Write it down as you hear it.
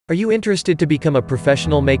Are you interested to become a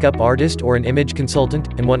professional makeup artist or an image consultant,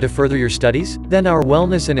 and want to further your studies? Then our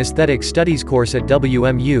Wellness and Aesthetic Studies course at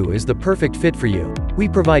WMU is the perfect fit for you. We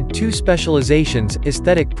provide 2 specializations,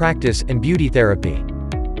 aesthetic practice and beauty therapy.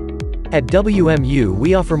 At WMU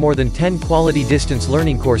we offer more than 10 quality distance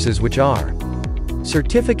learning courses which are: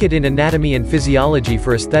 Certificate in Anatomy and Physiology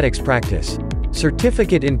for Aesthetics Practice,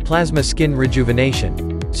 Certificate in Plasma Skin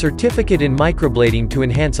Rejuvenation, Certificate in Microblading to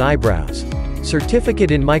enhance eyebrows,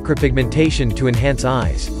 Certificate in Micropigmentation to enhance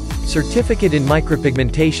eyes, Certificate in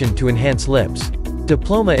Micropigmentation to enhance lips,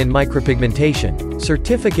 Diploma in Micropigmentation,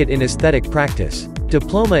 Certificate in Aesthetic Practice,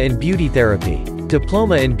 Diploma in Beauty Therapy,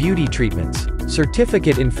 Diploma in Beauty Treatments,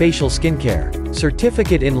 Certificate in Facial Skincare,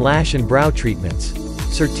 Certificate in Lash and Brow Treatments,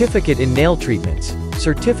 Certificate in Nail Treatments,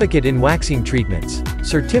 Certificate in Waxing Treatments,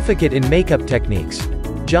 Certificate in Makeup Techniques.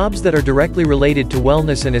 Jobs that are directly related to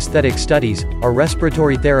wellness and aesthetic studies are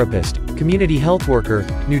respiratory therapist, community health worker,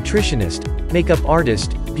 nutritionist, makeup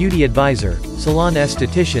artist, beauty advisor, salon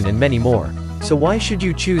esthetician and many more. So why should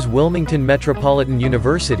you choose Wilmington Metropolitan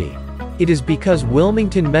University? It is because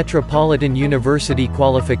Wilmington Metropolitan University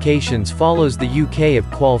qualifications follows the UK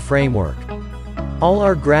QAL framework. All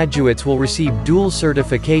our graduates will receive dual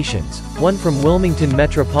certifications, one from Wilmington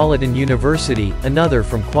Metropolitan University, another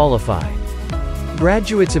from Qualify.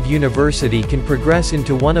 Graduates of university can progress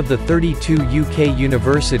into one of the 32 UK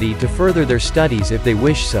university to further their studies if they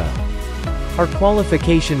wish so. Our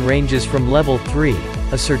qualification ranges from Level 3,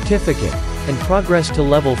 a certificate, and progress to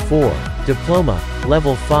Level 4, diploma,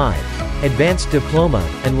 Level 5, advanced diploma,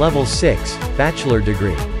 and Level 6, bachelor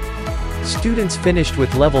degree. Students finished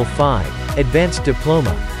with Level 5, advanced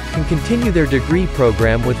diploma, can continue their degree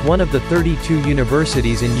program with one of the 32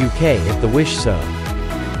 universities in UK if they wish so.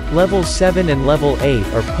 Level 7 and Level 8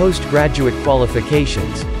 are postgraduate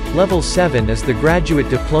qualifications. Level 7 is the graduate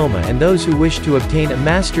diploma, and those who wish to obtain a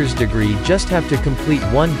master's degree just have to complete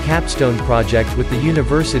one capstone project with the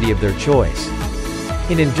university of their choice.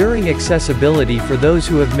 In enduring accessibility for those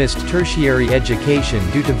who have missed tertiary education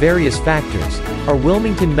due to various factors, our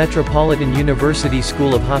Wilmington Metropolitan University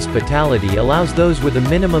School of Hospitality allows those with a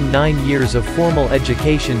minimum 9 years of formal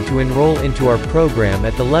education to enroll into our program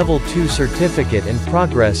at the Level 2 certificate and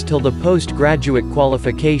progress till the postgraduate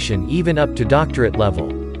qualification, even up to doctorate level.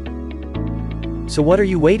 So what are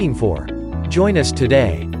you waiting for? Join us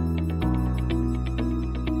today.